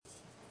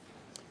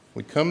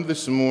We come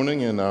this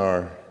morning in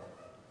our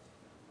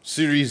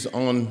series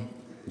on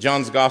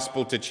John's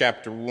Gospel to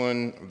chapter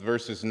 1,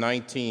 verses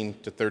 19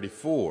 to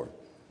 34.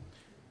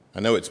 I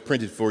know it's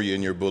printed for you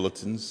in your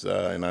bulletins,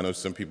 and I know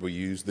some people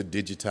use the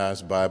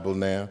digitized Bible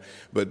now,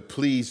 but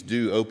please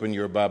do open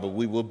your Bible.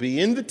 We will be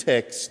in the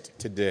text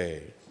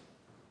today.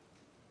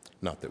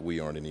 Not that we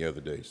aren't any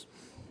other days.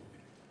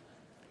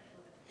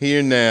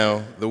 Hear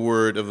now the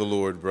word of the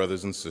Lord,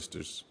 brothers and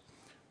sisters,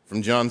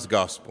 from John's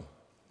Gospel,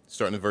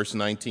 starting at verse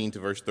 19 to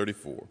verse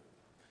 34.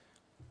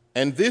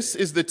 And this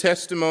is the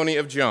testimony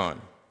of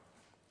John,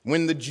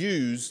 when the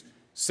Jews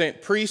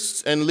sent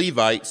priests and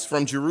Levites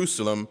from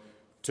Jerusalem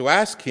to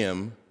ask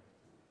him,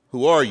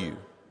 "Who are you?"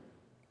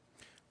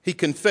 He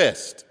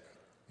confessed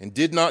and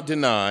did not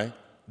deny,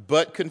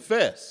 but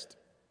confessed,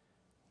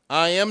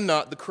 "I am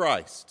not the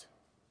Christ."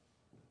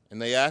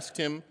 And they asked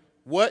him,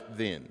 "What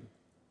then?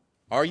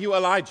 Are you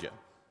Elijah?"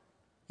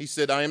 He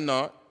said, "I am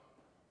not."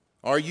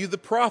 "Are you the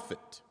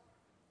prophet?"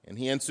 And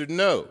he answered,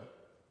 "No."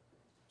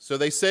 So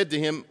they said to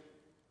him,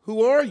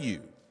 "Who are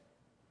you?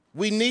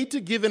 We need to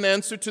give an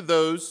answer to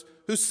those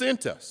who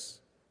sent us.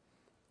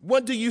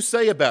 What do you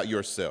say about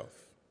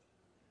yourself?"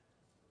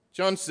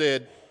 John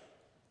said,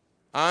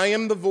 "I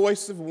am the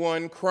voice of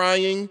one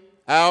crying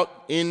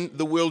out in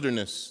the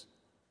wilderness,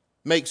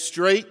 'Make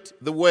straight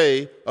the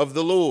way of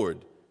the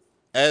Lord,'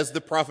 as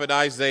the prophet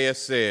Isaiah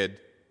said."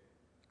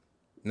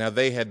 Now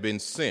they had been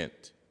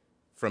sent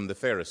from the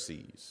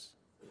Pharisees.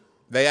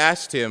 They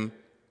asked him,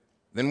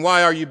 "Then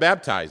why are you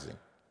baptizing,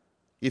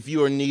 if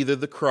you are neither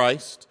the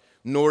Christ,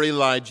 nor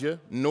Elijah,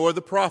 nor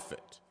the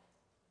prophet?"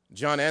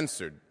 John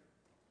answered,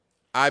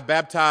 "I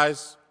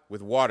baptize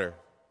with water,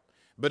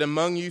 but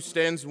among you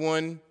stands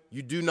one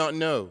you do not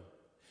know,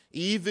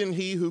 even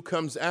he who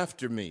comes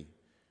after me,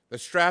 the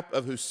strap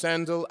of whose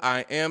sandal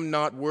I am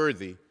not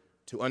worthy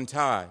to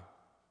untie."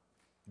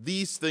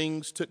 These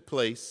things took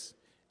place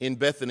in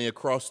Bethany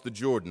across the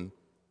Jordan,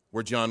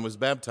 where John was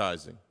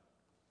baptizing.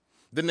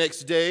 The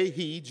next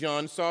day,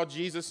 John, saw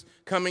Jesus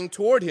coming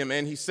toward him,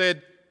 and he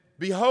said,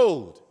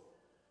 "Behold,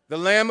 the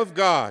Lamb of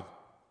God,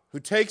 who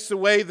takes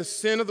away the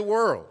sin of the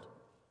world.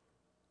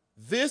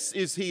 This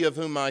is he of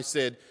whom I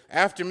said,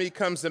 'After me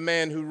comes a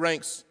man who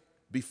ranks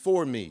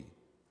before me,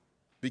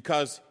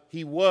 because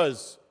he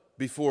was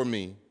before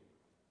me.'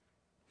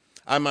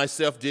 I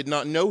myself did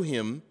not know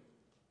him,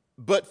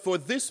 but for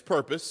this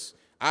purpose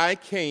I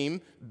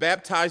came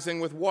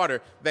baptizing with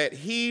water, that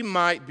he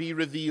might be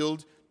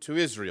revealed to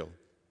Israel."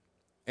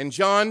 And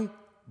John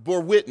bore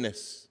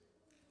witness,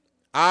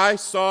 "I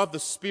saw the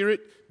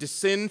Spirit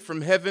descend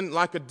from heaven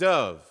like a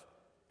dove,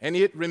 and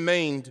it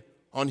remained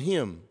on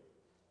him.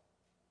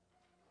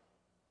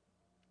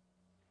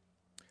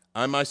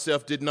 I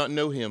myself did not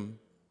know him,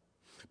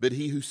 but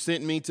he who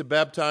sent me to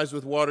baptize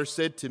with water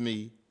said to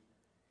me,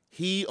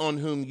 'He on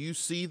whom you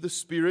see the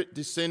Spirit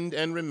descend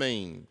and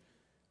remain,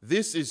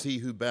 this is he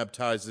who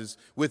baptizes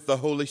with the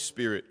Holy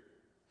Spirit.'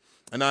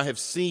 And I have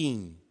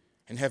seen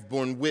and have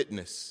borne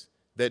witness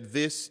that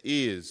this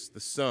is the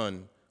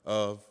Son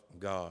of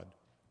God."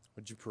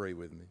 Would you pray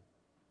with me?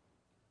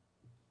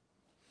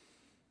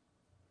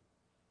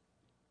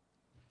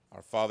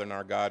 Our Father and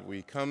our God,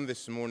 we come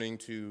this morning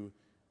to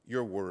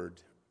your word.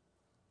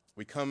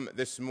 We come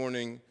this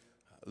morning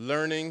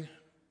learning,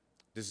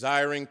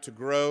 desiring to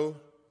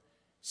grow,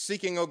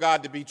 seeking, O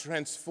God, to be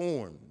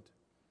transformed,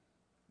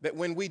 that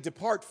when we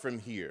depart from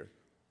here,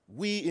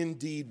 we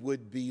indeed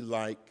would be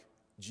like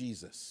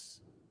Jesus.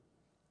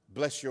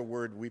 Bless your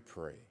word, we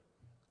pray.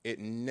 It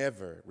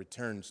never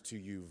returns to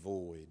you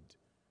void.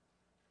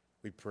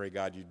 We pray,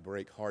 God, you'd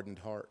break hardened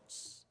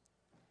hearts.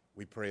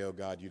 We pray, oh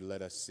God, you'd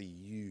let us see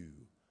you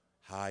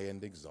high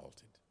and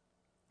exalted.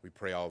 We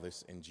pray all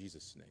this in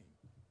Jesus' name.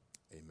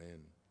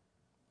 Amen.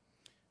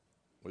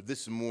 Well,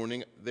 this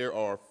morning, there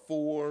are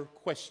 4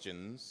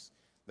 questions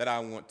that I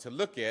want to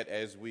look at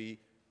as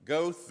we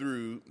go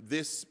through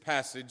this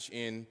passage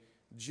in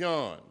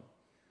John.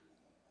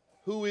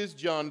 Who is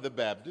John the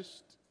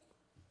Baptist?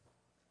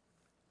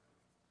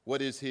 What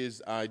is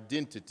his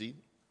identity?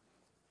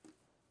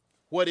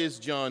 What is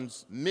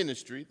John's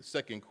ministry? The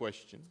second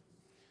question.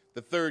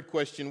 The third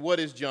question, what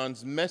is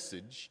John's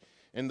message?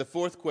 And the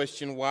fourth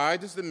question, why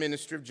does the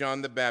ministry of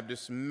John the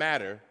Baptist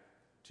matter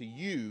to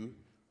you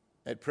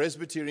at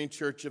Presbyterian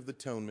Church of the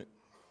Atonement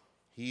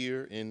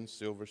here in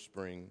Silver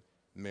Spring,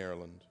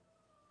 Maryland?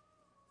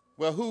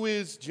 Well, who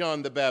is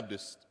John the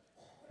Baptist?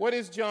 What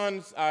is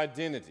John's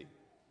identity?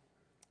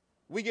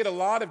 We get a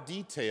lot of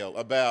detail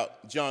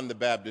about John the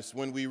Baptist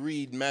when we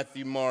read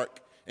Matthew, Mark,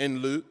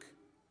 and Luke.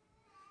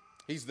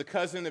 He's the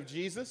cousin of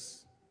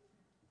Jesus.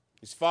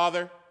 His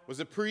father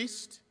was a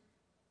priest.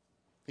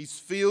 He's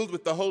filled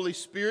with the Holy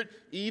Spirit,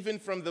 even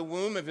from the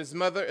womb of his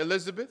mother,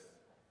 Elizabeth.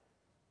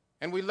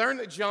 And we learn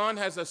that John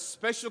has a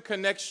special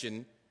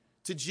connection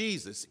to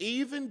Jesus.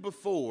 Even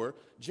before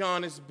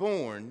John is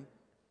born,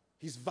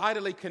 he's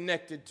vitally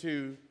connected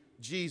to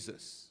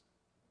Jesus.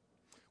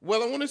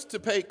 Well, I want us to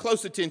pay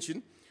close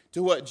attention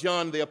to what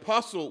John the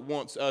Apostle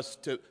wants us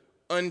to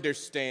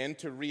understand,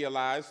 to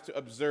realize, to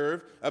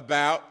observe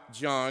about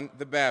John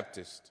the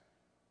Baptist.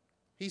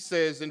 He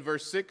says in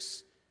verse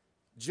 6,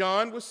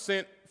 John was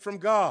sent from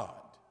God.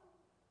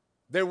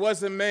 There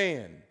was a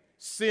man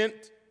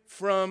sent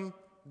from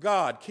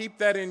God. Keep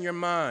that in your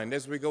mind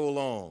as we go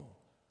along.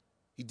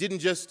 He didn't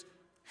just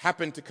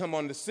happen to come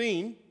on the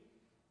scene.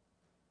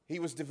 He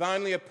was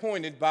divinely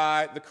appointed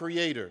by the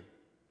Creator.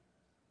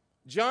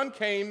 John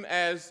came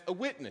as a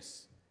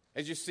witness,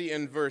 as you see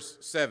in verse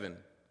 7.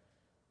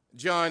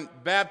 John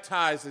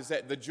baptizes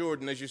at the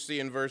Jordan, as you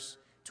see in verse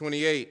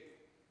 28.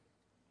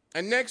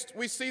 And next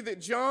we see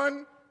that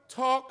John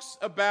talks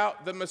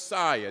about the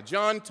Messiah.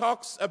 John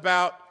talks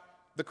about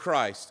the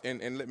Christ.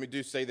 And let me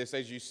do say this,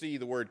 as you see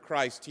the word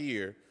Christ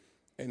here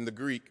in the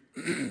Greek.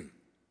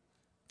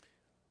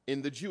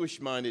 In the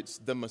Jewish mind, it's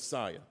the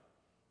Messiah.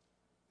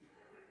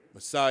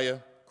 Messiah,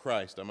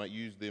 Christ. I might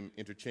use them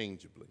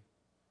interchangeably.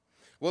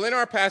 Well, in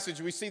our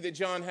passage, we see that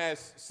John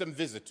has some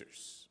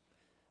visitors.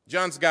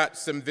 John's got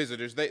some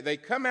visitors. They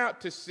come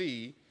out to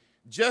see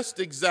just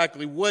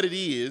exactly what it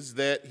is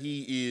that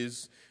he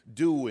is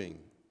doing.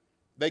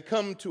 They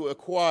come to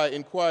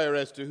inquire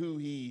as to who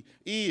he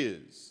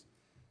is.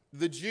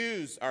 The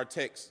Jews, our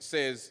text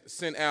says,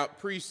 sent out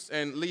priests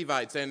and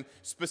Levites, and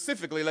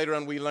specifically later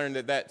on we learn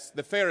that that's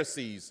the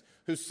Pharisees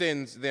who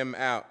sends them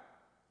out.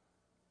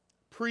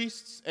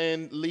 Priests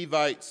and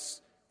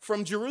Levites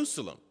from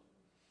Jerusalem.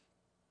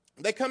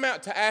 They come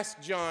out to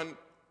ask John,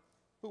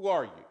 who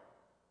are you?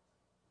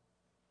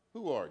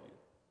 Who are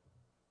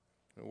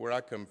you? Where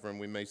I come from,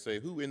 we may say,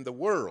 who in the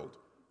world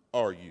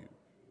are you?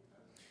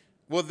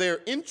 Well, their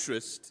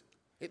interest,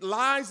 it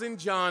lies in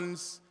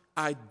John's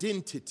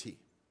identity.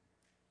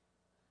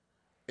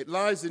 It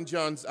lies in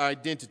John's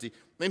identity.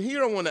 And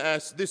here I want to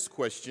ask this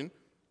question.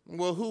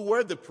 Well, who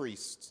were the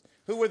priests?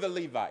 Who were the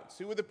Levites?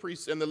 Who were the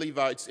priests and the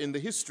Levites in the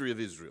history of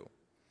Israel?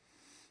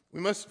 We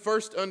must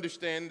first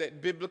understand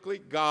that biblically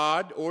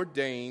God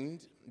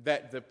ordained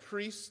that the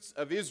priests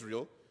of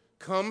Israel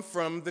come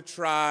from the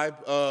tribe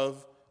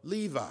of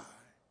Levi.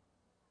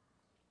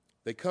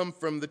 They come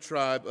from the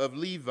tribe of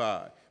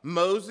Levi.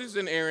 Moses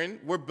and Aaron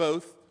were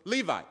both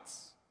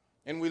Levites.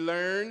 And we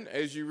learn,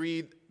 as you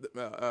read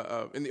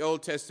in the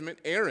Old Testament,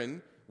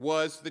 Aaron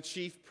was the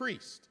chief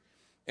priest.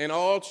 And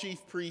all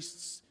chief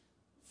priests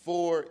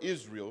for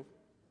Israel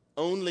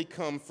only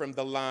come from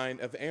the line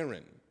of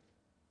Aaron.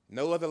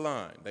 No other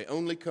line. They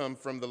only come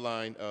from the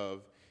line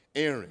of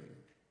Aaron.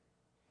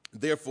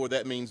 Therefore,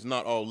 that means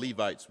not all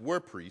Levites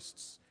were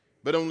priests,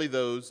 but only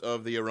those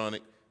of the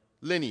Aaronic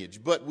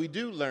lineage. But we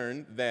do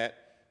learn that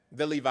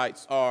the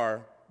Levites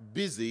are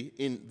busy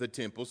in the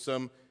temple.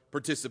 Some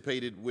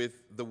participated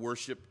with the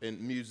worship and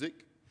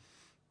music.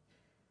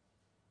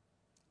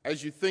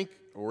 As you think,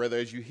 or rather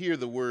as you hear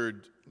the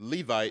word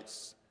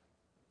Levites,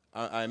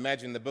 I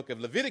imagine the book of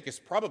Leviticus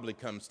probably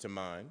comes to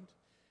mind,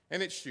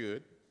 and it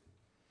should.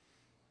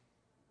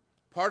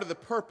 Part of the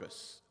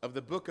purpose of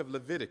the book of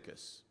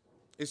Leviticus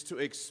is to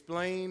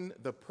explain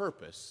the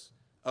purpose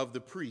of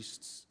the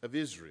priests of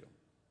Israel.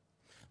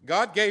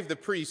 God gave the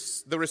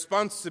priests the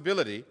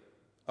responsibility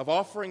of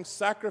offering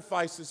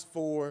sacrifices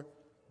for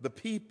the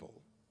people.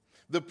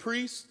 The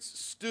priests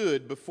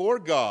stood before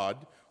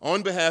God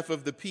on behalf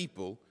of the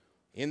people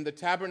in the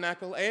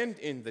tabernacle and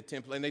in the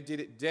temple, and they did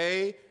it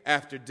day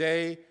after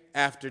day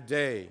after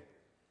day,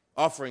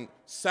 offering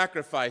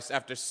sacrifice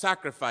after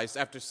sacrifice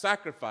after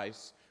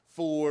sacrifice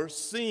for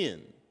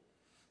sin.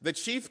 The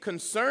chief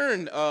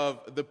concern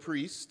of the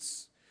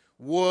priests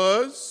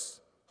was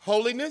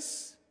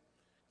holiness,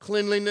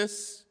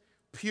 cleanliness,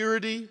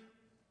 purity,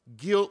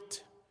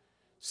 guilt,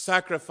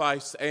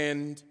 sacrifice,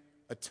 and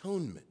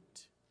atonement.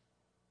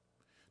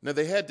 Now,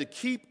 they had to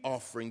keep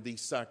offering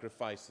these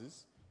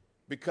sacrifices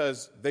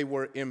because they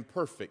were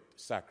imperfect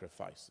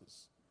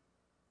sacrifices.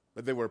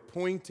 But they were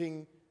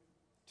pointing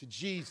to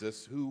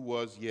Jesus, who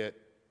was yet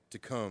to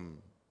come.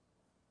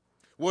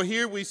 Well,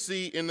 here we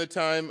see in the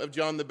time of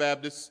John the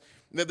Baptist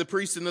that the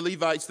priests and the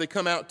Levites, they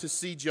come out to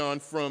see John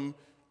from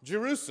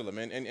Jerusalem.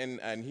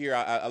 And here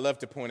I love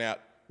to point out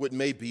what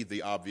may be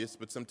the obvious,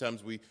 but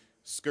sometimes we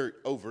skirt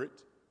over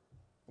it.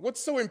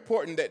 What's so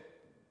important that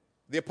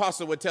the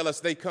apostle would tell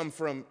us they come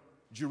from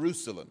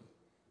Jerusalem?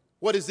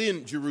 What is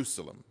in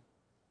Jerusalem?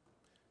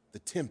 The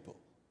temple.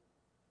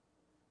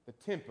 The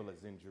temple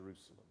is in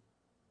Jerusalem.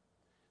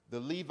 The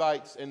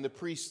Levites and the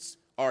priests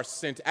are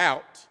sent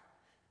out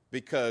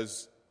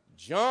because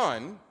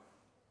John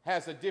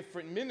has a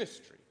different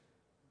ministry.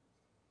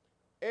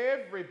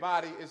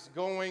 Everybody is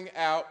going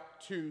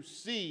out to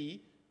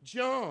see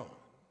John.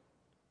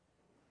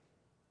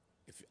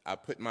 If I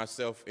put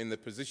myself in the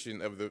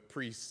position of the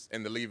priests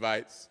and the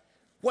Levites,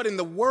 what in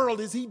the world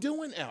is he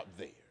doing out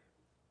there?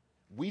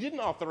 We didn't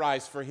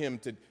authorize for him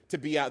to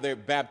be out there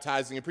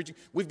baptizing and preaching.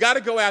 We've got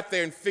to go out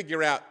there and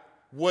figure out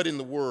what in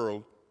the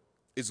world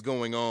is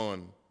going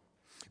on.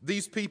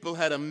 These people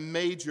had a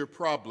major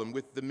problem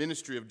with the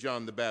ministry of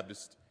John the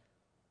Baptist.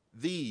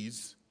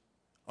 These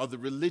are the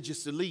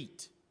religious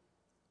elite.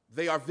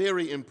 They are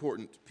very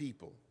important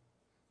people.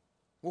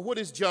 Well, what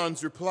is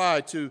John's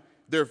reply to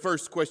their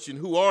first question?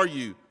 Who are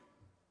you?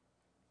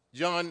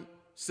 John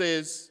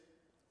says,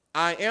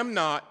 I am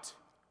not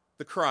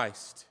the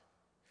Christ.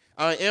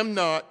 I am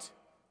not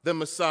the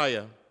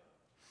Messiah.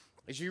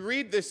 As you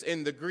read this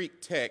in the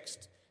Greek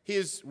text,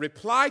 his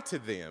reply to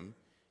them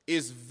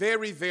is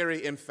very,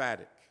 very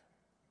emphatic.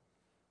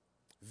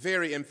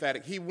 Very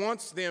emphatic. He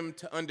wants them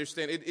to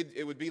understand.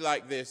 It would be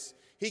like this.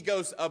 He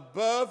goes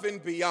above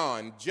and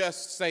beyond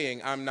just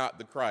saying, I'm not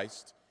the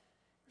Christ.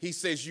 He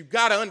says, you've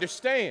got to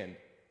understand,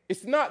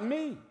 it's not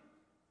me.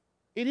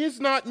 It is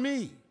not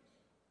me.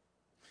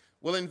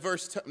 Well, in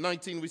verse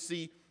 19, we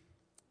see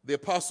the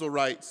apostle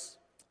writes,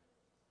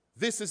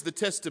 this is the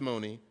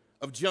testimony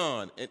of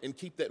John. And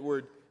keep that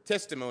word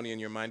testimony in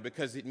your mind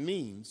because it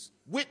means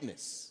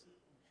witness.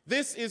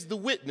 This is the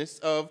witness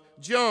of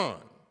John.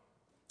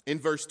 In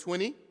verse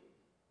 20,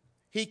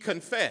 he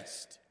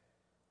confessed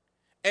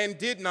and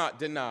did not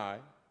deny,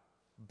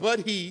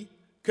 but he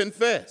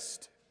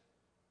confessed.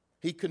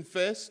 He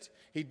confessed,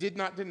 he did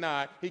not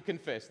deny, he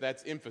confessed.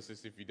 That's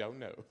emphasis if you don't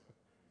know.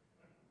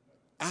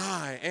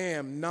 I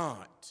am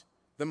not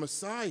the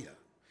Messiah.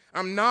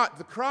 I'm not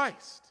the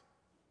Christ.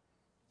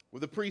 Well,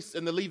 the priests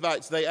and the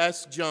Levites, they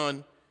asked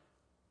John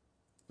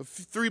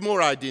 3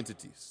 more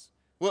identities.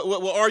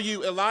 Well, are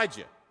you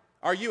Elijah?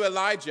 Are you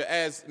Elijah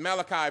as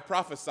Malachi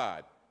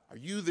prophesied? Are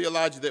you the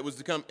Elijah that was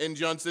to come? And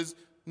John says,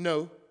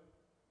 no.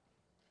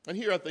 And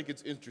here I think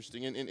it's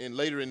interesting. And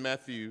later in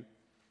Matthew's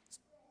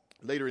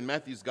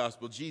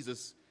gospel,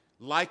 Jesus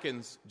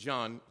likens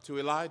John to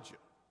Elijah.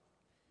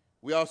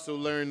 We also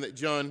learn that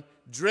John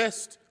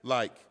dressed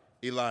like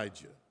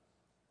Elijah.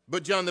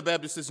 But John the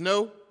Baptist says,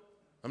 no,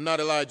 I'm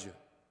not Elijah.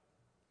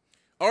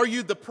 Are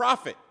you the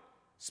prophet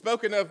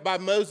spoken of by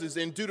Moses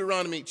in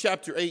Deuteronomy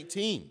chapter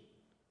 18?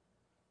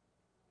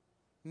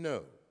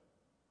 No.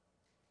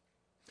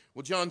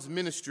 Well, John's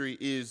ministry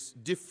is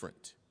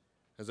different.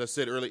 As I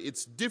said earlier,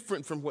 it's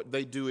different from what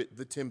they do at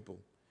the temple.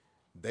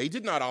 They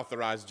did not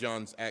authorize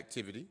John's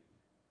activity.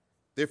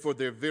 Therefore,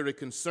 they're very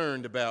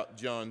concerned about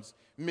John's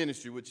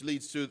ministry, which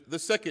leads to the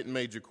second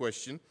major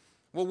question.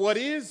 Well, what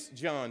is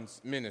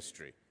John's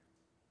ministry?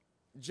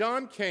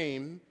 John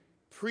came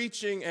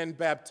preaching and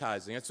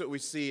baptizing. That's what we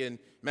see in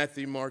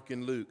Matthew, Mark,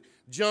 and Luke.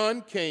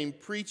 John came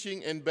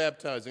preaching and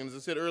baptizing. And as I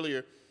said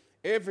earlier,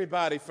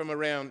 everybody from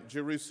around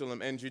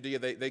Jerusalem and Judea,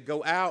 they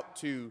go out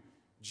to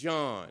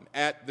John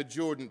at the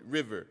Jordan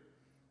River.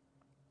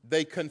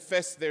 They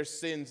confess their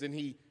sins and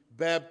he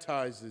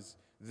baptizes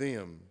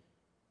them.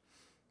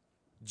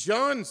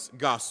 John's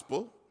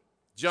gospel,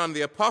 John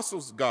the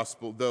Apostle's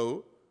gospel,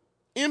 though,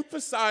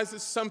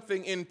 emphasizes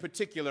something in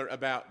particular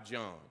about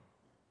John.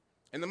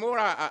 And the more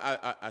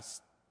I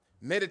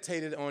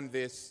meditated on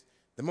this,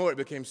 the more it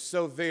became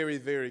so very,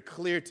 very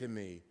clear to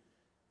me.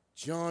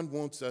 John's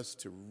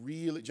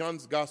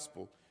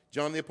gospel,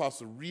 John the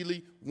Apostle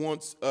really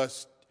wants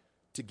us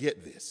to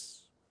get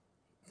this.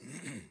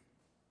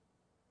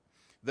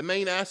 The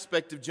main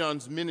aspect of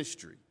John's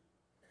ministry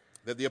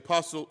that the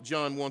Apostle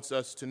John wants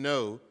us to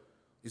know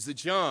is that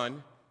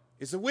John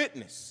is a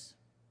witness.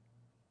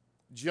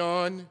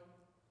 John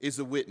is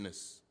a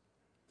witness.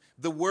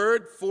 The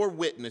word for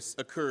witness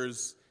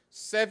occurs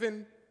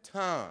 7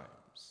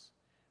 times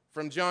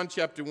from John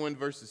chapter 1,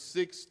 verses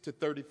 6 to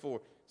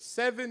 34.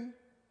 7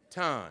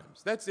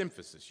 times. That's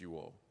emphasis, you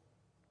all.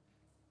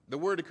 The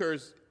word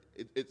occurs,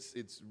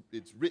 it's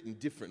written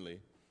differently,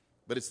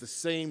 but it's the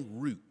same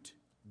root.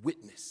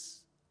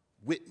 Witness.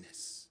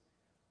 Witness.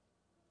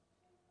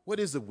 What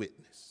is a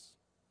witness?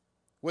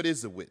 What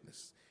is a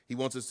witness? He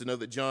wants us to know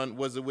that John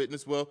was a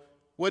witness. Well,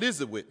 what is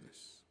a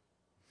witness?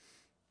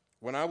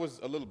 When I was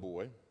a little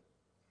boy,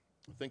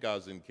 I think I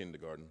was in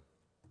kindergarten.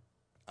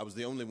 I was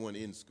the only one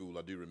in school,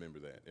 I do remember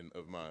that,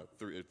 of my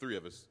three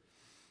of us.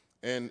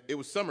 And it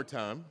was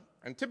summertime,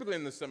 and typically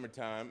in the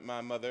summertime,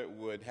 my mother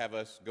would have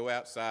us go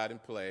outside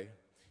and play.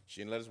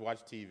 She didn't let us watch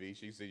TV.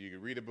 She said you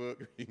can read a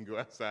book or you can go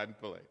outside and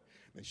play.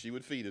 And she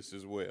would feed us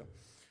as well.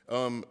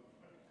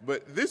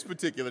 But this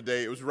particular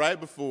day, it was right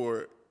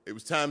before it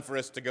was time for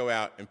us to go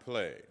out and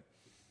play.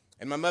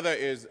 And my mother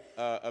is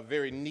a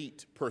very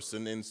neat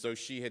person, and so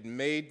she had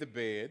made the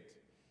bed,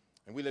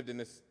 and we lived in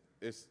this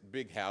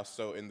big house.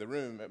 So in the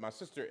room, my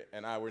sister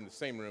and I were in the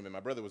same room, and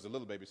my brother was a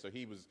little baby, so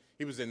he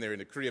was in there in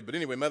the crib. But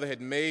anyway, Mother had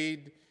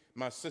made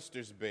my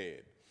sister's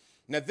bed.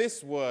 Now,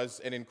 this was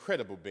an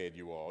incredible bed,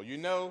 you all. You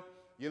know,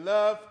 you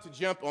love to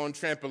jump on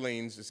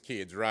trampolines as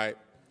kids, right?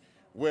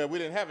 Well, we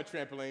didn't have a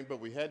trampoline, but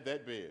we had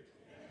that bed.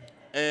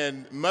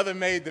 And Mother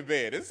made the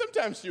bed, and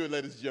sometimes she would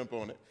let us jump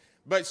on it.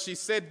 But she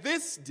said,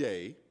 this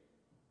day,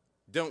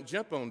 don't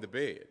jump on the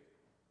bed.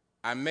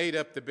 I made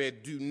up the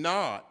bed. Do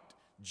not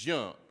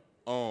jump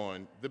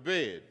on the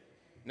bed.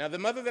 Now, the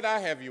mother that I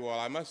have, you all,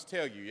 I must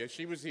tell you, yes,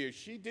 she was here.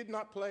 She did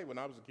not play when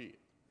I was a kid.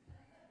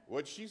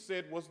 What she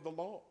said was the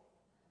law.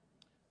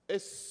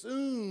 As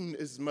soon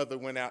as Mother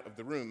went out of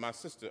the room, my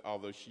sister,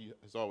 although she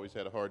has always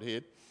had a hard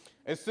head,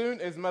 as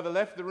soon as Mother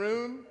left the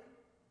room,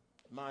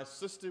 my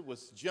sister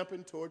was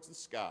jumping towards the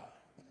sky.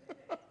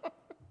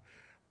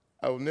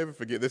 I will never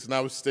forget this, and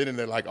I was standing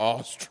there like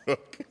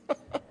awestruck.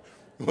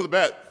 Well,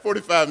 about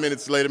 45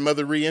 minutes later,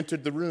 Mother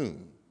re-entered the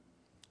room.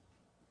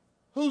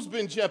 Who's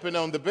been jumping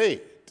on the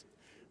bed?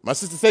 My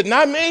sister said,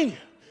 not me.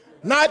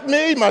 Not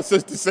me, my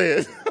sister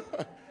said.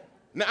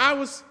 Now, I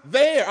was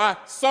there. I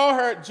saw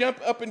her jump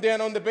up and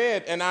down on the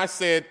bed, and I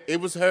said,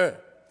 it was her.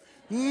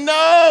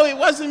 No, it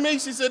wasn't me.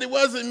 She said, it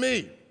wasn't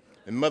me.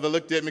 And Mother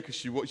looked at me because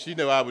she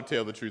knew I would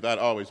tell the truth. I'd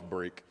always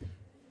break.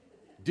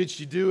 Did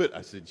she do it?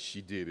 I said,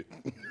 she did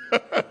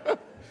it.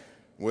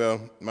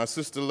 Well, my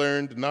sister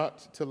learned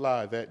not to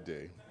lie that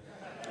day.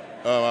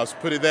 I'll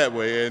put it that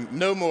way, and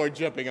no more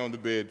jumping on the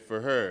bed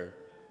for her.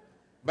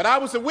 But I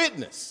was a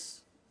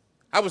witness.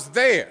 I was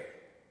there.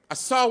 I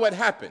saw what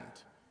happened,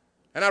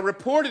 and I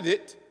reported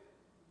it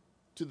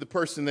to the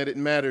person that it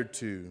mattered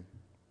to.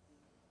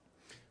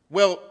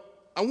 Well,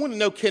 I want to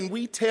know, can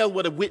we tell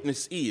what a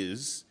witness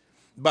is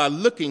by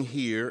looking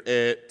here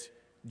at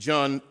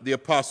John the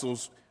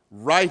Apostle's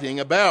writing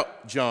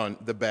about John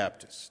the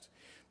Baptist?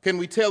 Can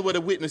we tell what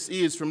a witness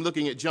is from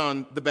looking at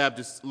John the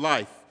Baptist's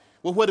life?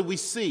 Well, what do we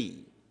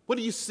see? What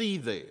do you see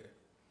there?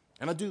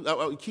 And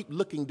I keep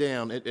looking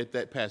down at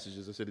that passage.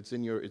 As I said, it's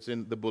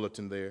in the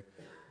bulletin there.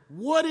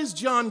 What is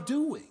John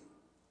doing?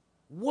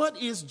 What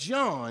is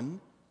John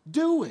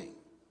doing?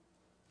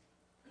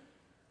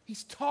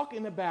 He's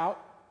talking about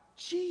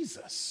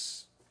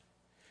Jesus.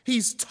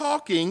 He's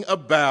talking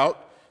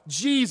about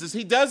Jesus.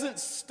 He doesn't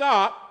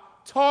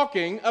stop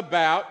talking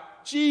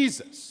about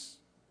Jesus.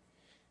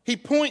 He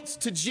points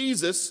to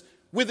Jesus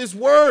with his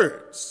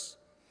words.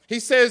 He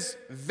says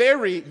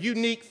very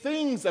unique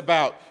things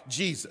about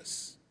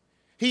Jesus.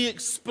 He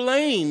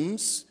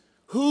explains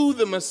who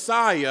the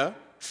Messiah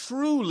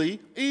truly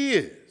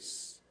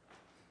is.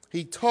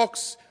 He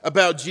talks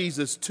about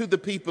Jesus to the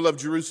people of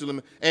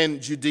Jerusalem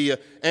and Judea.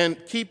 And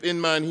keep in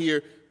mind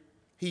here,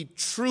 he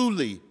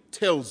truly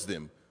tells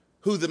them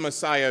who the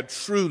Messiah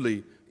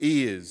truly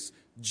is.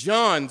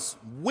 John's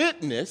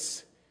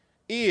witness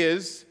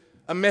is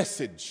a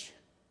message.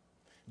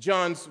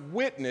 John's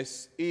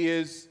witness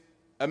is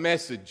a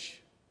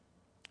message.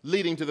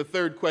 Leading to the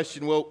third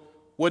question, well,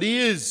 what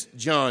is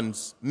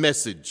John's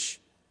message?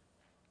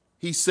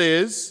 He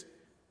says,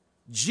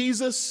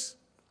 Jesus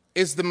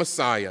is the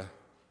Messiah.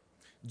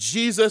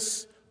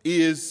 Jesus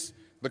is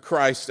the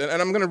Christ.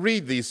 And I'm going to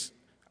read these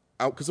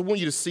out because I want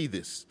you to see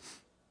this.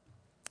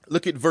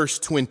 Look at verse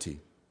 20.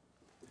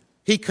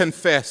 He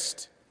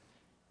confessed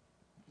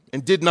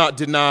and did not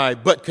deny,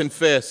 but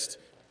confessed,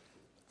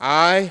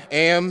 I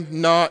am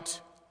not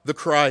the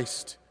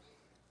Christ.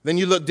 Then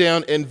you look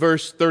down in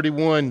verse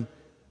 31,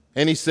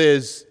 and he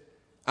says,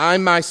 I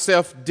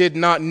myself did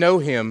not know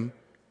him,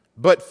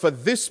 but for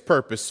this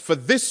purpose, for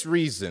this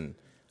reason,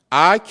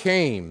 I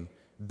came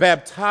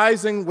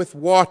baptizing with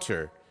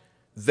water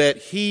that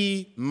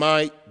he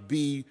might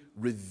be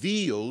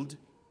revealed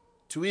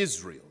to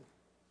Israel.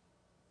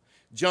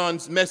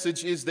 John's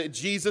message is that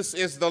Jesus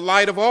is the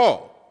light of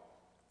all,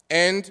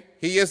 and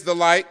he is the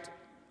light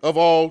of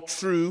all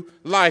true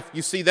life.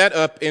 You see that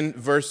up in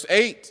verse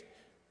 8.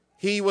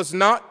 He was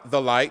not the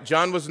light,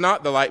 John was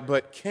not the light,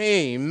 but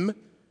came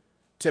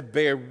to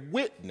bear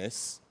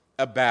witness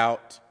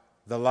about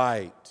the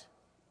light.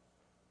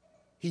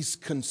 He's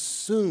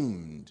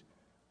consumed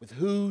with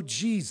who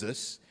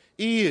Jesus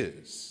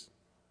is.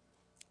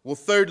 Well,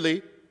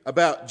 thirdly,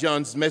 about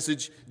John's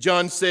message,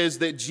 John says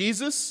that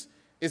Jesus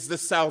is the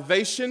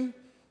salvation,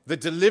 the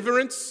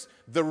deliverance,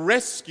 the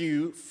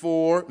rescue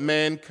for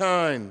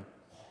mankind.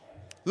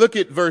 Look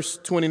at verse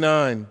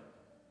 29.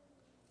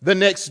 The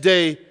next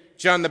day,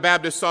 John the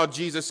Baptist saw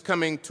Jesus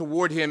coming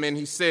toward him, and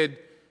he said,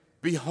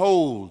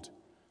 behold,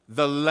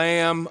 the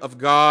Lamb of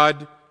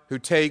God who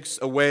takes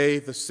away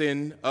the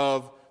sin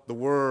of the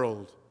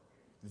world.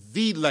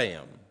 The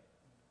Lamb.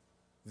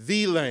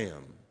 The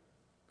Lamb.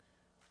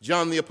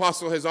 John the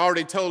Apostle has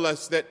already told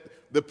us that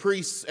the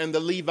priests and the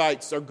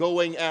Levites are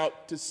going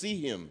out to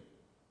see him.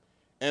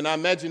 And I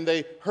imagine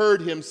they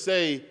heard him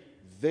say,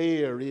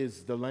 there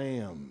is the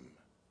Lamb.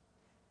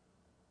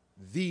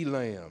 The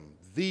Lamb.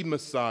 The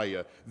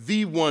Messiah,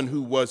 the one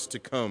who was to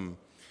come.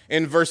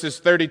 In verses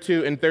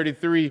 32 and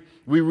 33,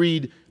 we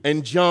read,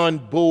 and John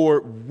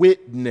bore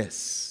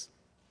witness.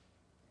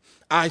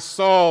 I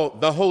saw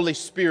the Holy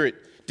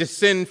Spirit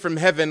descend from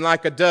heaven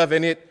like a dove,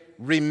 and it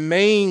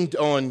remained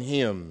on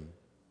him.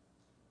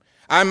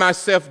 I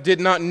myself did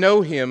not know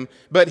him,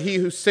 but he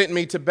who sent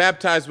me to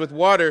baptize with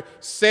water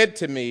said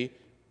to me,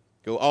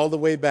 go all the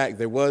way back,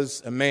 there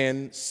was a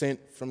man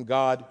sent from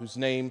God whose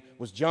name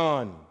was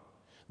John.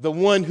 The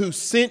one who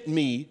sent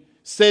me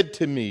said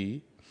to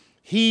me,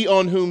 he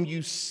on whom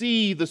you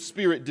see the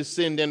Spirit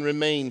descend and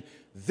remain,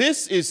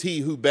 this is he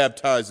who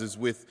baptizes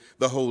with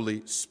the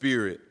Holy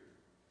Spirit.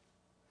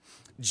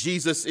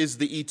 Jesus is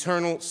the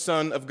eternal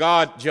Son of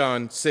God,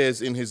 John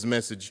says in his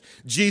message.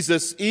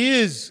 Jesus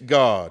is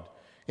God.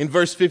 In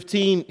verse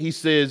 15, he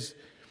says,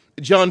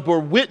 John bore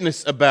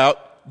witness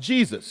about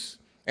Jesus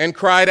and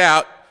cried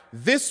out,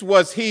 this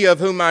was he of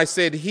whom I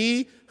said,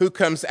 he who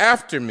comes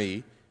after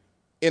me,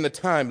 in a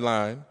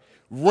timeline,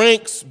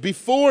 ranks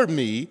before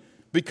me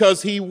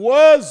because he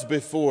was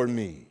before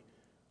me.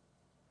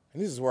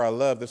 And this is where I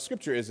love, the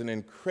scripture is an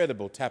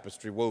incredible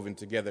tapestry woven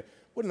together.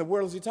 What in the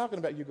world is he talking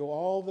about? You go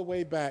all the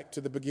way back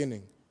to the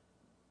beginning.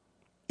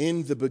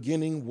 In the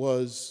beginning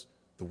was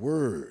the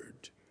Word,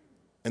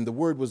 And the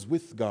Word was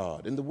with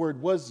God, and the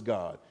Word was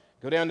God.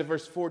 Go down to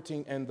verse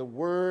 14, and the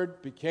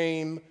Word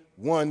became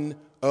one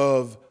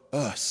of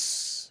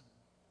us.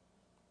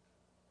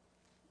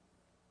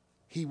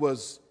 He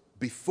was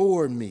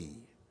before me.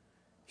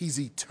 He's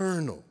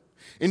eternal.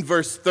 In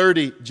verse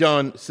 30,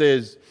 John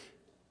says,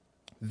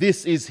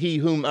 this is he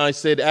whom I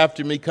said,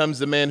 after me comes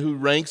the man who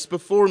ranks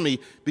before me,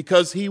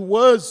 because he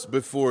was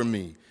before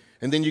me.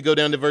 And then you go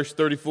down to verse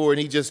 34, and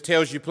he just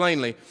tells you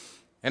plainly,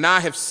 and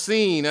I have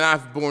seen and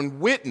I've borne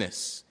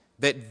witness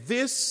that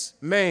this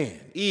man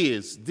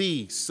is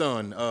the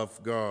Son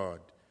of God.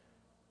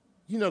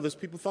 You know, those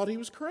people thought he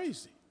was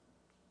crazy.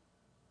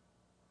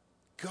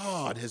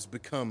 God has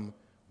become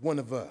one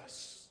of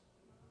us.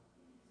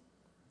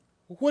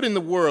 What in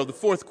the world? The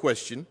fourth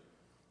question,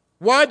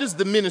 why does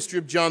the ministry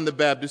of John the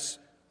Baptist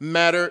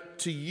matter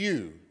to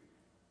you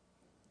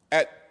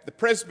at the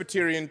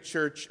Presbyterian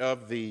Church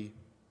of the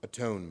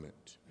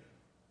Atonement?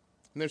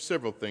 And there's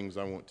several things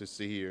I want to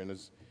see here. And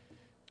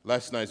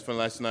last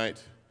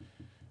night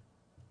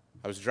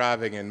I was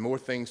driving and more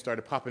things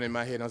started popping in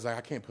my head, and I was like,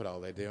 I can't put all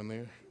that down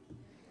there.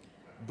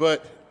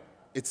 But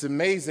it's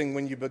amazing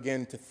when you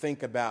begin to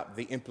think about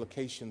the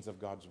implications of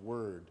God's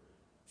word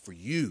for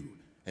you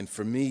and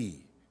for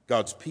me,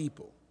 God's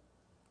people.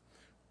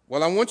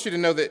 Well, I want you to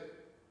know that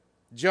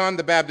John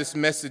the Baptist's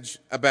message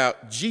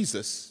about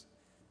Jesus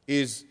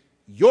is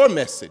your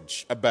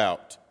message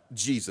about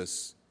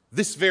Jesus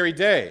this very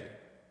day.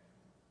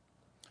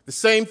 The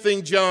same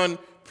thing John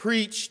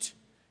preached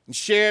and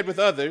shared with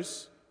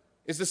others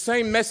is the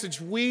same message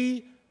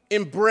we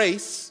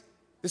embrace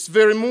this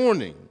very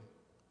morning.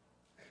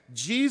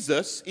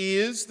 Jesus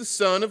is the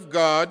Son of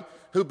God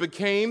who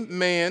became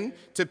man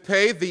to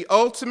pay the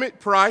ultimate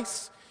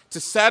price to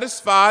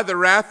satisfy the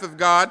wrath of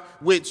God,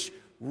 which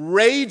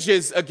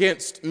rages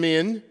against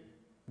men,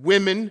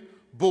 women,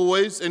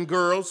 boys, and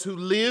girls who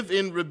live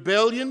in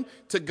rebellion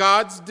to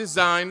God's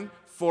design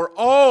for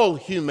all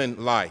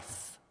human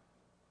life.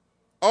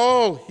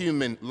 All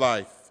human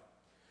life.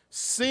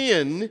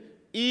 Sin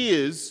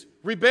is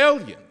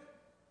rebellion.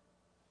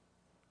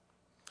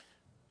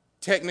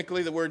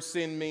 Technically, the word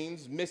sin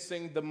means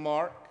missing the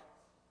mark,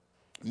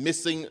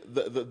 missing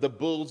the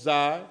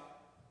bullseye.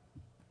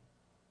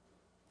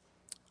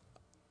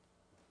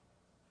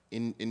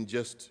 In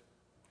just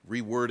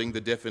rewording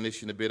the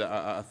definition a bit,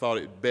 I thought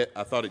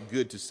it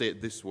good to say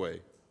it this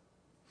way.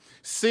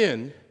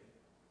 Sin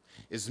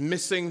is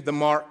missing the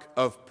mark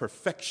of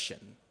perfection,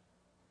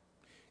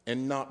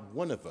 and not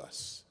one of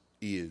us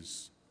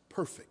is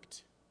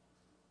perfect.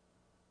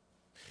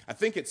 I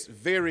think it's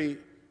very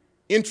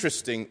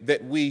interesting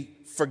that we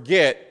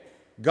forget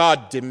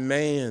God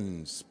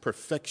demands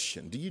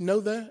perfection. Do you know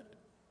that?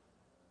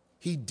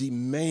 He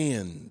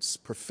demands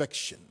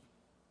perfection.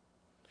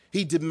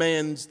 He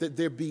demands that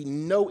there be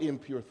no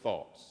impure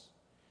thoughts.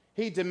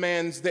 He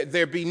demands that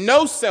there be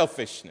no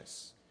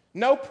selfishness,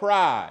 no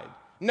pride,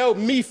 no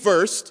me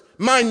first,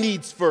 my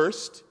needs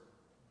first.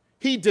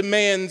 He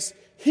demands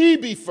he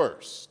be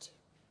first.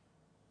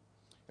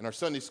 In our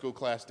Sunday school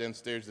class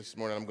downstairs this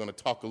morning, I'm going to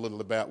talk a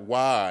little about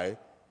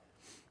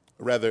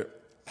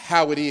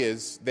how it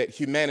is that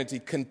humanity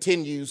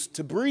continues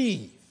to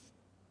breathe.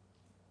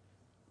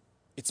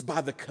 It's by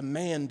the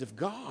command of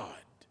God.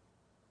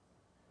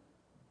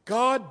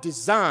 God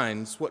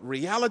designs what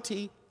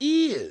reality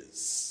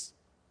is.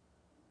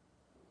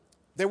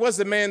 There was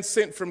a man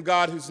sent from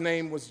God whose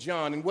name was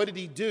John, and what did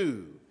he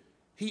do?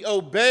 He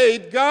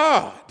obeyed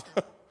God.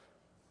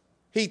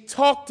 He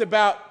talked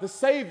about the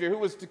Savior who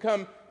was to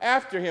come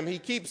after him. He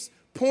keeps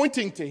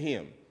pointing to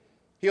him.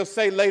 He'll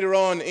say later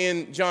on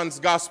in John's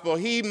gospel,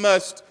 he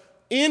must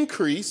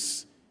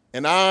increase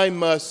and I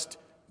must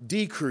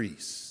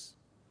decrease.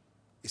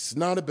 It's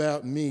not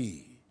about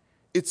me.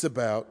 It's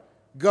about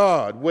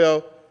God.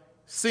 Well,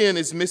 sin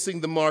is missing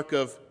the mark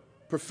of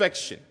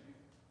perfection,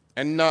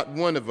 and not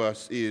one of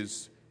us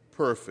is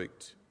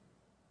perfect.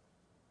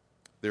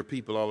 There are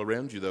people all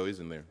around you, though,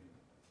 isn't there,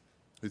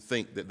 who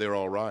think that they're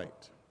all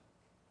right,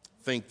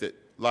 think that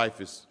life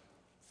is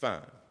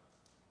fine.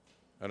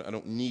 I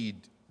don't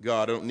need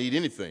God. I don't need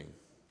anything.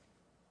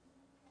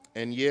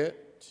 And yet,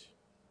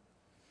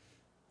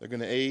 they're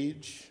going to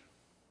age.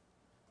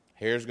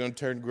 Hair's going to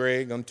turn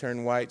gray, going to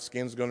turn white,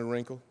 skin's going to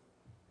wrinkle,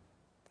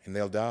 and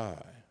they'll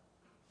die.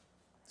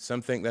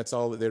 Some think that's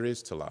all that there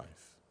is to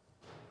life.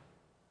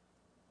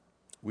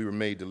 We were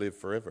made to live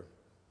forever.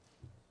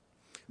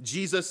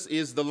 Jesus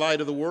is the light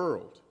of the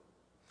world.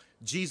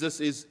 Jesus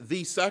is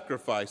the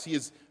sacrifice. He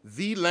is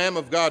the Lamb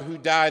of God who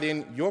died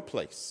in your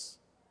place.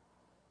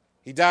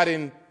 He died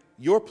in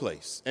your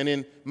place and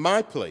in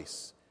my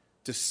place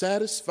to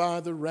satisfy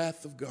the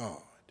wrath of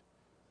God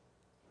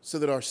so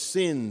that our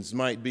sins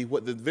might be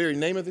what the very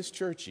name of this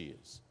church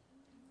is,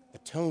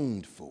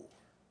 atoned for.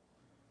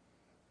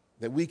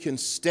 That we can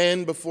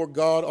stand before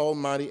God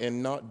Almighty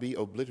and not be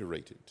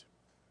obliterated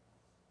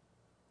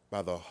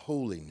by the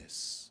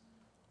holiness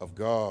of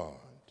God.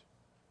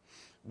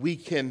 We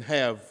can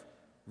have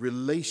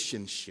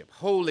relationship,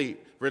 holy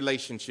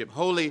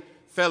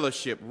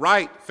fellowship,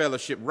 right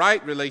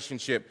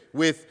relationship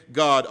with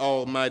God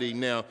Almighty.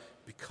 Now,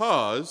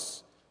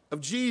 Because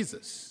of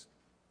Jesus.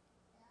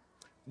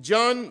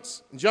 John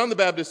the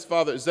Baptist's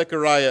father,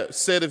 Zechariah,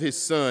 said of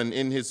his son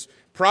in his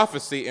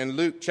prophecy in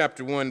Luke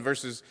chapter 1,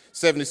 verses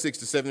 76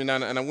 to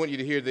 79, and I want you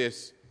to hear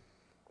this.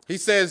 He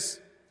says,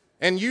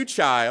 "And you,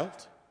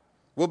 child,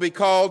 will be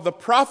called the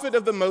prophet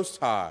of the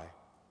Most High,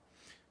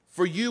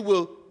 for you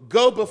will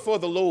go before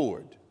the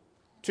Lord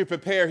to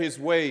prepare his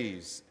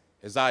ways,"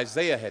 as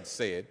Isaiah had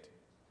said,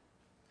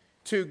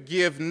 "to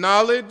give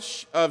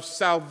knowledge of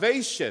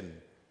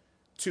salvation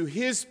to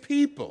his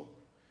people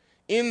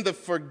in the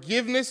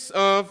forgiveness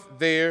of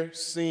their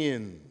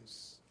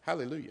sins."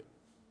 Hallelujah.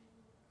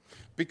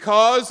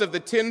 "Because of the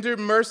tender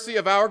mercy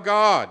of our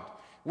God,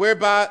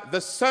 whereby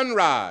the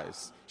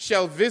sunrise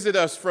shall visit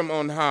us from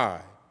on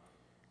high,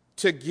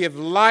 to give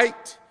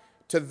light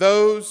to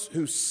those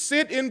who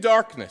sit in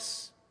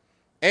darkness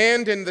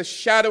and in the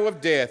shadow of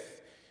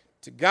death,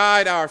 to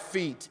guide our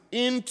feet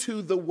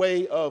into the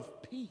way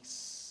of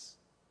peace."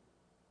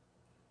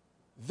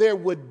 There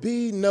would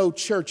be no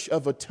church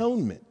of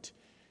atonement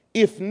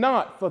if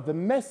not for the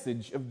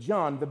message of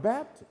John the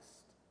Baptist.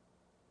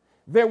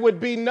 There would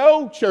be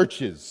no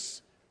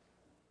churches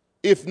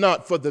if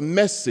not for the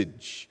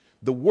message,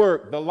 the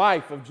work, the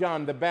life of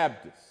John the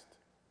Baptist.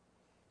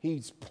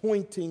 He's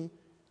pointing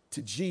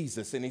to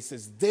Jesus, and he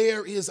says,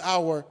 there is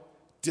our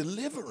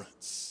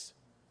deliverance.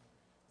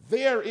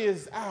 There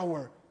is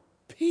our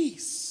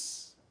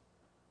peace.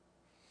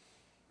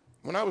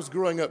 When I was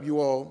growing up, you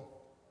all,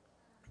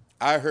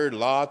 I heard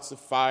lots of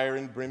fire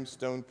and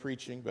brimstone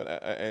preaching,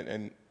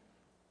 and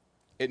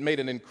it made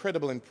an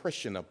incredible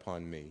impression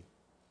upon me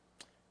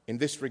in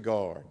this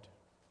regard.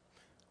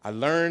 I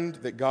learned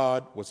that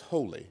God was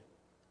holy,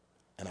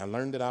 and I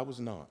learned that I was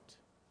not.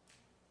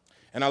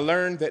 And I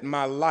learned that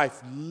my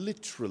life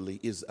literally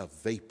is a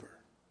vapor.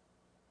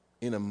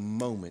 In a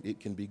moment, it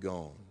can be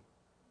gone.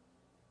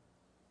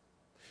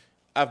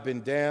 I've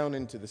been down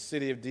into the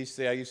city of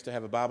D.C. I used to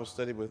have a Bible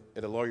study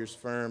at a lawyer's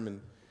firm,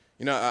 and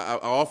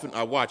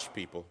I watch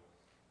people,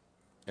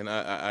 and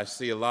I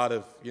see a lot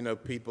of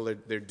people.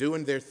 They're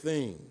doing their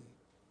thing,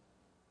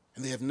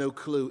 and they have no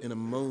clue. In a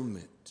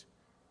moment,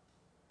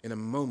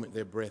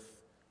 their breath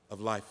of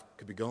life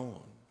could be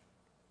gone,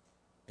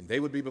 and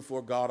they would be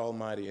before God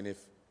Almighty. And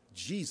if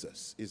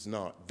Jesus is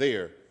not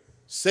their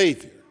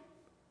Savior,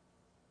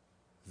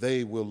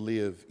 they will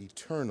live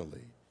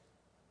eternally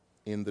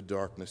in the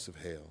darkness of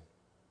hell.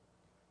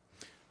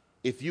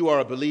 If you are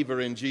a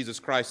believer in Jesus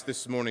Christ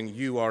this morning,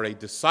 you are a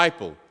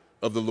disciple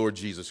of the Lord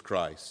Jesus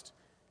Christ,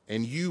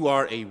 and you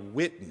are a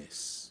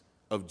witness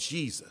of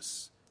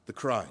Jesus the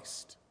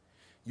Christ.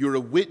 You're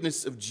a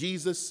witness of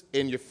Jesus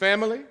in your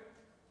family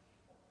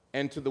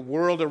and to the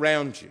world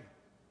around you.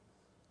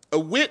 A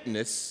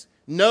witness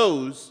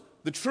knows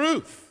the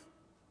truth.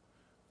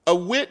 A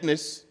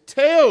witness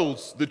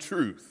tells the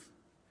truth.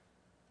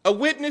 A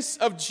witness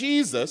of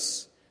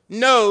Jesus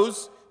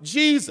knows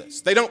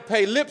Jesus. They don't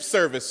pay lip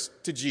service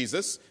to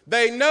Jesus.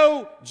 They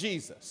know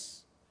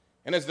Jesus.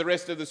 And as the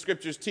rest of the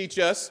scriptures teach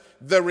us,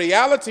 the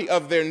reality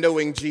of their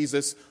knowing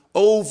Jesus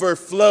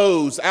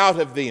overflows out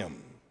of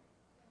them.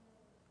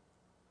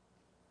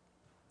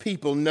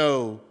 People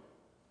know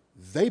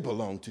they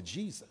belong to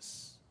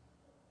Jesus.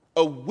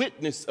 A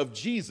witness of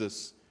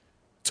Jesus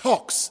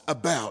talks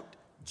about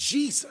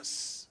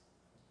Jesus.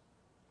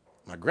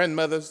 My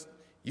grandmothers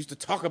used to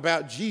talk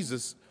about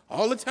Jesus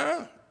all the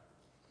time.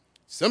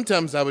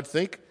 Sometimes I would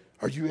think,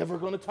 are you ever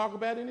going to talk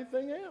about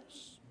anything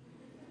else?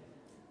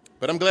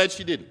 But I'm glad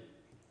she didn't.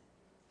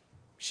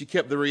 She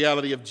kept the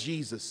reality of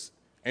Jesus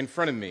in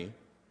front of me.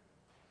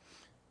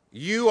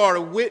 You are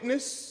a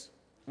witness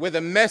with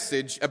a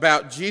message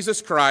about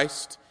Jesus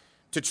Christ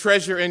to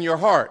treasure in your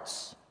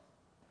hearts.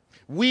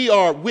 We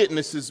are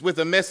witnesses with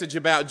a message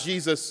about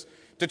Jesus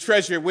to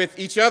treasure with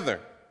each other.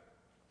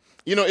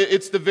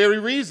 It's the very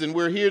reason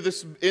we're here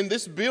in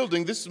this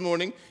building this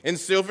morning in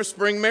Silver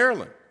Spring,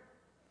 Maryland,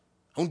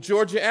 on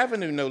Georgia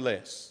Avenue, no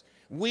less.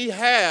 We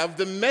have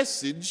the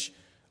message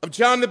of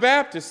John the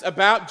Baptist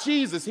about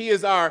Jesus. He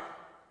is our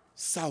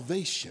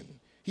salvation.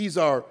 He's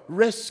our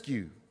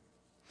rescue.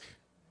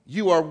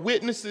 You are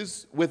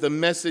witnesses with a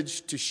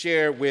message to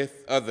share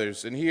with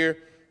others. And here,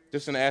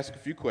 just going to ask a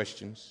few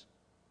questions.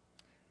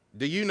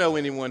 Do you know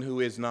anyone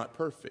who is not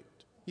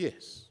perfect?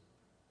 Yes.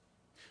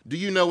 Do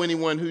you know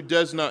anyone who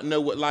does not know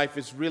what life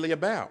is really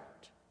about?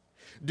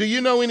 Do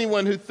you know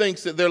anyone who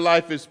thinks that their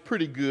life is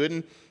pretty good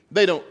and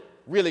they don't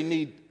really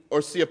need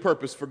or see a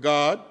purpose for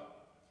God?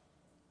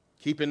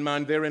 Keep in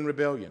mind, they're in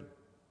rebellion.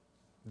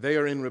 They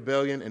are in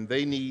rebellion, and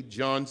they need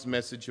John's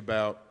message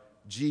about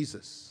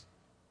Jesus.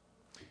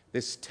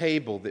 This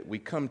table that we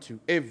come to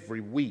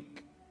every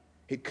week,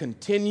 it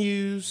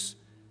continues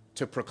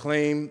to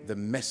proclaim the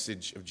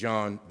message of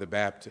John the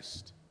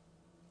Baptist.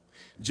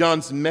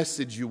 John's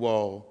message, you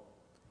all,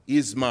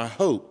 is my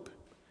hope.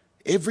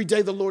 Every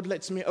day the Lord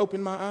lets me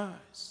open my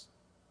eyes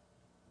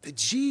that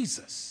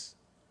Jesus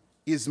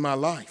is my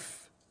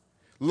life.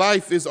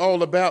 Life is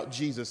all about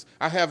Jesus.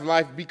 I have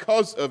life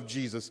because of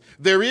Jesus.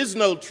 There is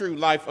no true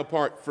life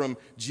apart from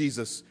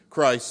Jesus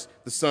Christ,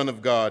 the Son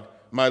of God,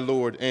 my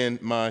Lord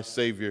and my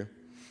Savior.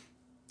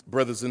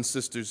 Brothers and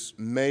sisters,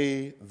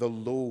 may the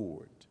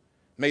Lord,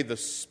 may the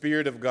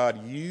Spirit of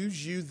God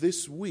use you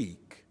this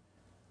week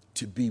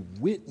to be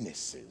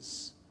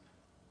witnesses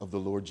of the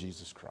Lord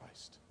Jesus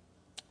Christ.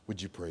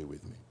 Would you pray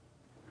with me?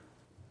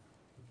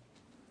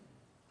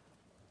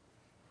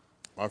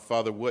 Our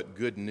Father, what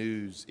good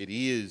news it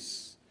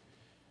is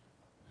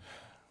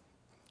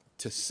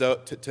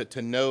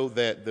to know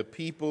that the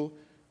people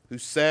who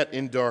sat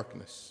in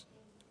darkness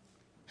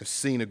have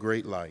seen a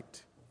great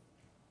light.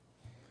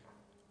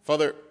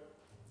 Father,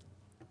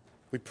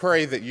 we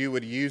pray that you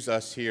would use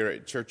us here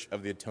at Church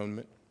of the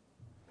Atonement,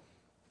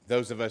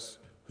 those of us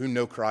who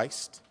know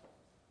Christ.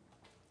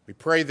 We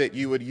pray that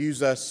you would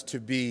use us to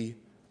be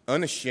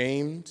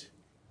unashamed,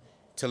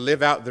 to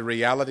live out the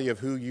reality of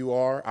who you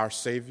are, our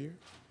Savior,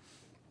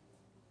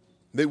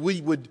 that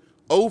we would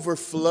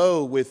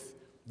overflow with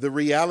the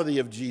reality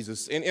of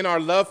Jesus. And in our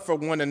love for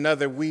one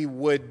another, we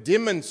would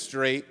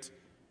demonstrate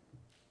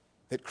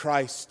that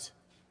Christ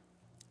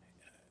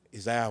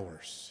is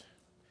ours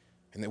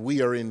and that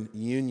we are in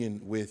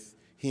union with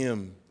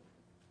him.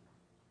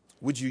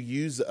 Would you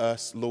use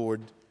us,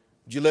 Lord?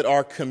 Would you let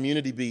our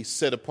community be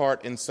set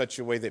apart in such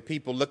a way that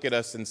people look at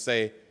us and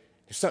say,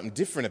 there's something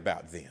different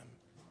about them.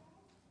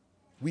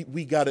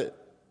 We got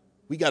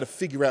to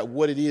figure out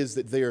what it is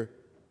that they're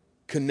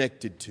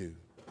connected to.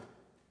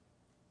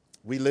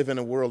 We live in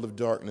a world of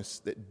darkness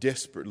that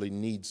desperately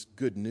needs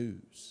good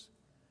news.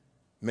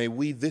 May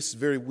we this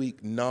very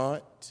week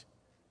not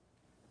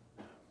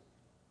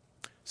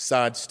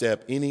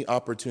sidestep any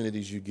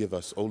opportunities you give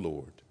us, O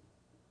Lord,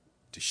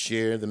 to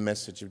share the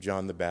message of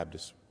John the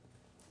Baptist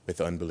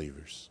with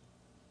unbelievers.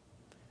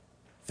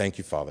 Thank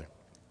you, Father.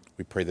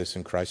 We pray this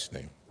in Christ's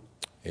name.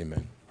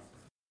 Amen.